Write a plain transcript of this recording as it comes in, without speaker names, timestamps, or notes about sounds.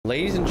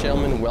Ladies and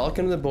gentlemen,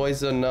 welcome to the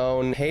Boys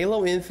Unknown.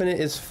 Halo Infinite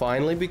is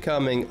finally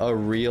becoming a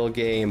real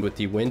game with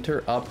the winter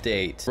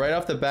update. Right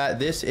off the bat,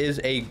 this is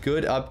a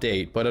good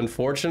update, but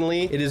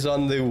unfortunately, it is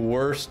on the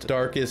worst,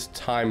 darkest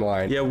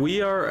timeline. Yeah,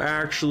 we are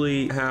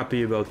actually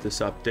happy about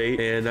this update,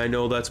 and I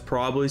know that's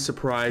probably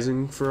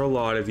surprising for a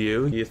lot of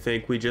you. You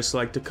think we just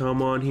like to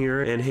come on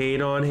here and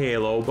hate on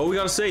Halo, but we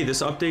gotta say,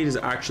 this update is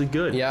actually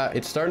good. Yeah,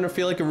 it's starting to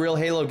feel like a real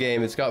Halo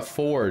game. It's got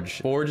Forge.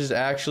 Forge is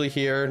actually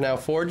here. Now,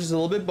 Forge is a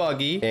little bit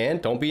buggy,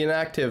 and don't be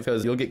inactive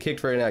because you'll get kicked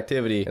for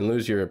inactivity and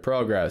lose your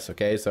progress,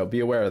 okay? So be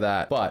aware of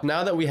that. But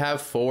now that we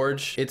have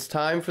Forge, it's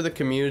time for the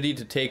community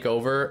to take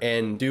over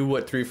and do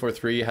what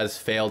 343 has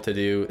failed to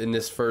do in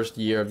this first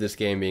year of this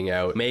game being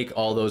out. Make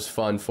all those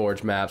fun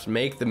Forge maps,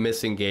 make the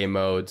missing game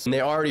modes, and they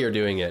already are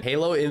doing it.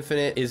 Halo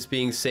Infinite is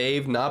being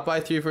saved not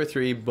by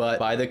 343, but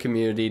by the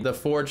community. The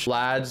Forge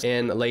lads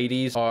and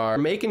ladies are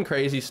making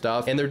crazy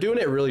stuff, and they're doing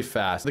it really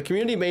fast. The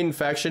community made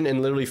Infection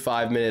in literally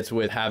 5 minutes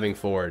with having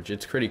Forge.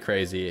 It's pretty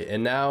crazy.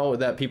 And now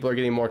that people are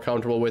getting more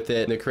comfortable with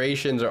it, the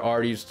creations are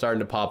already starting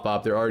to pop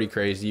up. They're already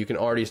crazy. You can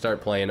already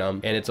start playing them,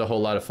 and it's a whole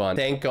lot of fun.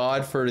 Thank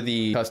God for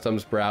the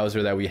customs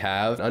browser that we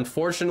have.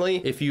 Unfortunately,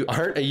 if you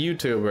aren't a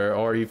YouTuber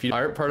or if you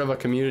aren't part of a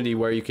community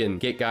where you can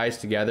get guys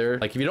together,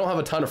 like if you don't have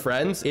a ton of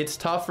friends, it's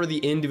tough for the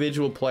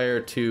individual player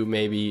to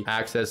maybe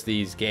access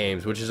these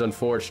games, which is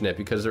unfortunate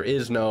because there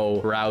is no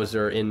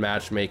browser in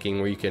matchmaking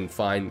where you can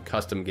find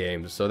custom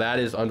games. So that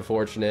is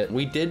unfortunate.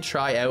 We did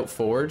try out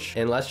Forge,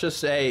 and let's just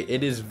say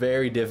it is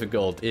very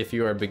difficult if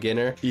you're a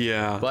beginner.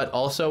 Yeah. But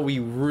also, we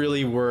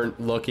really weren't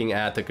looking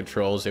at the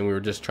controls, and we were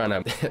just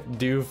trying to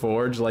do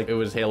Forge like it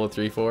was Halo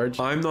 3 Forge.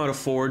 I'm not a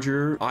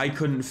forger. I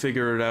couldn't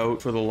figure it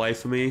out for the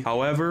life of me.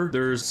 However,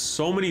 there's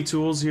so many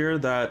tools here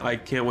that I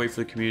can't wait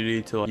for the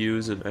community to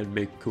use and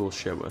make cool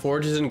shit with.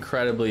 Forge is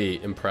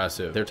incredibly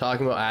impressive. They're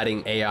talking about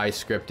adding AI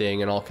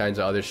scripting and all kinds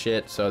of other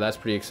shit, so that's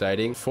pretty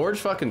exciting. Forge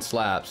fucking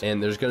slaps,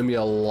 and there's gonna be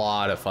a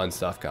lot of fun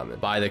stuff coming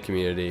by the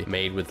community,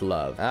 made with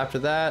love. After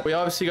that, we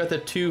obviously got the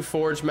 2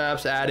 Forge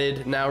maps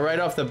added. Now, right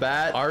off the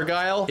bat,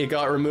 Argyle, it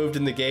got removed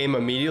in the game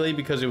immediately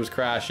because it was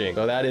crashing.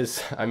 So that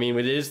is, I mean,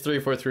 it is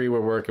 343 we're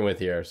working with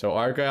here. So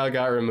Argyle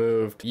got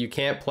removed. You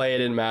can't play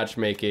it in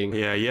matchmaking.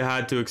 Yeah, you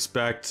had to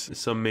expect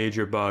some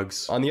major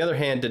bugs. On the other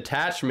hand,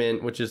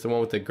 Detachment, which is the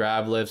one with the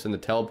grav lifts and the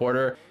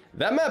teleporter,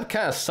 that map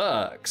kind of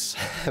sucks.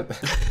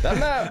 That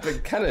map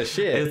kind of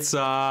shit. It's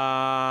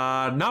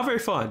not very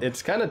fun.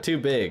 It's kind of too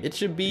big. It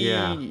should be,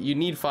 yeah. You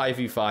need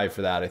 5v5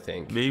 for that, I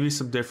think. Maybe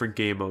some different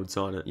game modes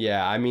on it.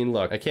 Yeah, I mean,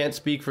 look, I can't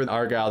speak for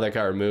Argyle that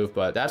got removed,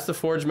 but that's the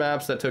Forge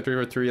maps that took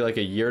 343 like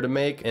a year to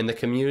make, and the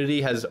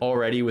community has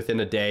already within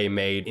a day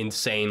made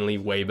insanely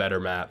way better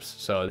maps.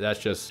 So that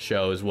just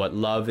shows what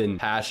love and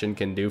passion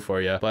can do for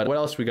you. But what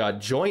else we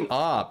got? Joint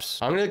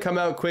Ops. I'm gonna come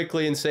out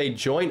quickly and say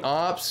Joint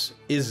Ops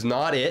is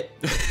not it.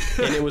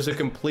 And it was a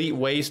complete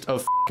waste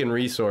of fucking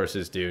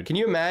resources, dude. Can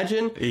you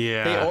imagine?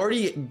 Yeah. They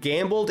already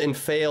gambled and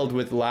failed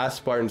with Last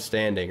Spartan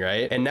Standing,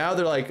 right? And now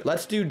they're like,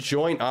 let's do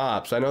Joint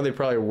Ops. I know they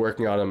probably were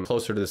working on them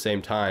closer to the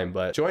same time,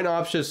 but Joint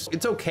Ops just,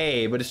 it's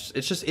okay, but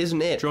it just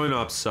isn't it. Joint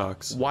Ops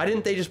sucks. Why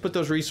didn't they just put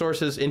those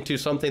resources into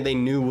something they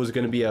knew was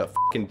going to be a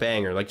fucking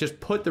banger? Like, just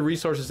put the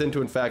resources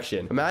into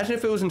Infection. Imagine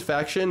if it was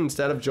Infection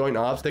instead of Joint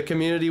Ops. The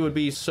community would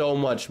be so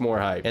much more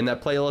hype, and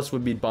that playlist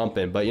would be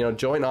bumping. But, you know,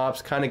 Joint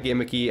Ops, kind of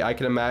gimmicky. I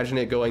can imagine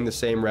it going the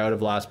same route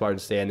of Last Spartan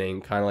Standing,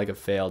 kind of like a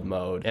failed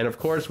mode. And of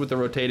course, with the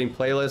rotating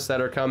playlists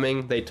that are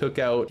coming, they took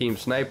out Team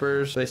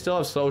Snipers. They still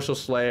have Social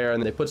Slayer,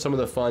 and they put some of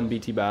the fun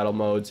BT Battle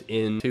modes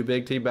into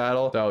Big T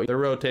Battle. So they're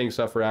rotating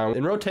stuff around.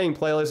 And rotating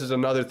playlists is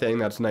another thing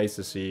that's nice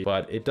to see,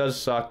 but it does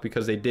suck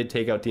because they did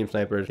take out Team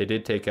Snipers, they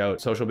did take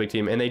out Social Big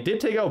Team, and they did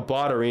take out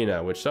Bot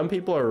Arena, which some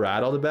people are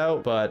rattled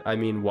about, but I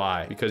mean,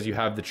 why? Because you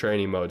have the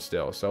training mode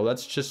still. So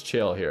let's just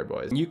chill here,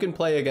 boys. You can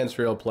play against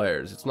real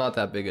players. It's not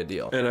that big a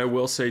deal. And I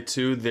will say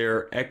too,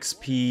 their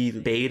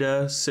XP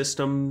beta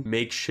system,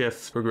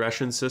 makeshift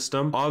progression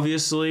system,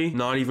 obviously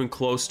not even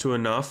close to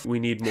enough. We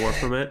need more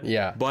from it.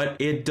 Yeah. But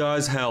it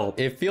does help.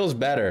 It feels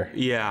better.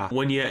 Yeah.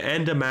 When you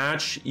end a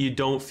match, you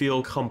don't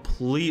feel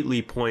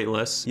completely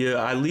pointless. You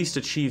at least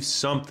achieve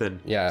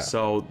something. Yeah.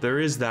 So there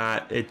is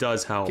that. It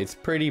does help. It's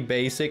pretty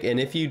basic, and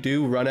if you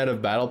do run out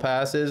of battle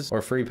passes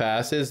or free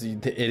passes,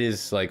 it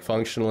is like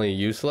functionally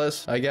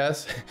useless, I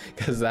guess,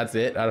 because that's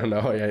it. I don't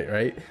know,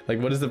 right? Like,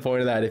 what is the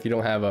point of that if you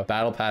don't have a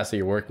battle pass that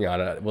you're working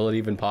on? Will it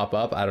even pop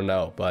up? I don't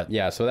know, but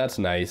yeah, so that's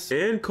nice.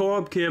 And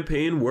co-op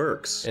campaign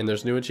works. And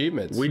there's new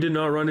achievements. We did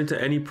not run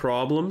into any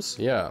problems.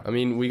 Yeah, I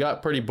mean, we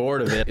got pretty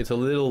bored of it. It's a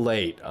little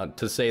late,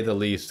 to say the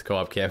least,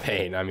 co-op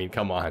campaign. I mean,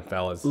 come on,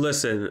 fellas.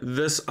 Listen,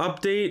 this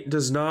update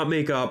does not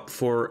make up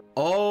for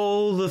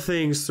all the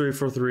things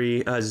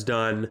 343 has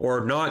done,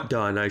 or not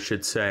done, I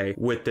should say,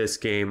 with this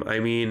game. I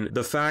mean,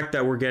 the fact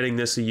that we're getting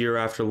this a year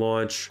after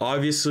launch,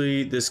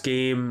 obviously this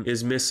game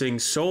is missing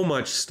so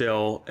much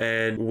still,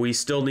 and we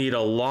still need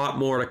a lot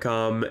more to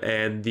come,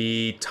 and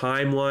the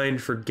timeline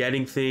for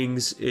getting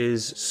things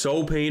is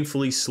so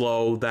painfully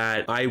slow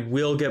that I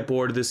will get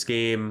bored of this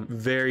game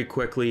very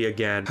quickly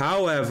again.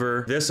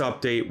 However, this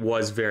update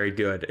was very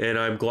good, and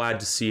I'm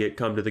glad to see it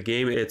come to the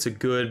game. It's a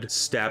good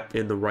step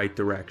in the right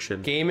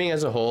direction. Gaming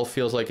as a whole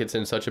feels like it's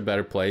in such a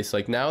better place.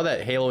 Like now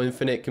that Halo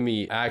Infinite can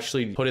be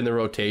actually put in the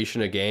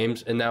rotation of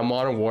games, and now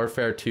Modern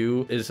Warfare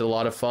 2 is a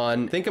lot of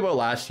fun. Think about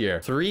last year,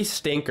 3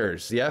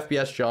 stinkers. The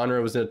FPS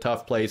genre was in a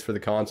tough place for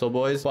the console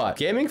boys, but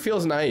gaming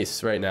feels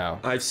nice right now.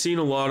 I've seen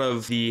a lot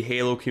of the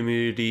Halo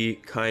community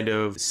kind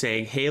of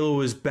saying Halo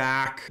is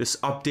back, this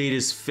update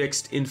is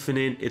fixed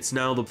Infinite, it's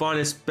now the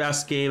funnest,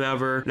 best game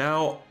ever.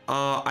 Now,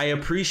 I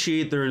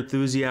appreciate their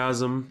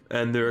enthusiasm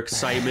and their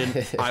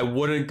excitement. I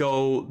wouldn't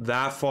go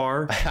that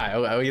far.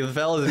 The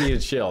fellas need to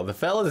chill. The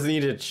fellas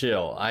need to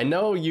chill. I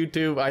know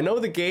YouTube. I know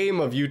the game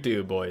of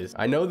YouTube, boys.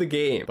 I know the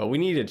game, but we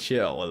need to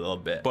chill a little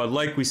bit. But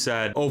like we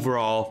said,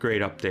 overall,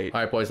 great update. All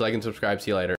right, boys, like and subscribe. See you later.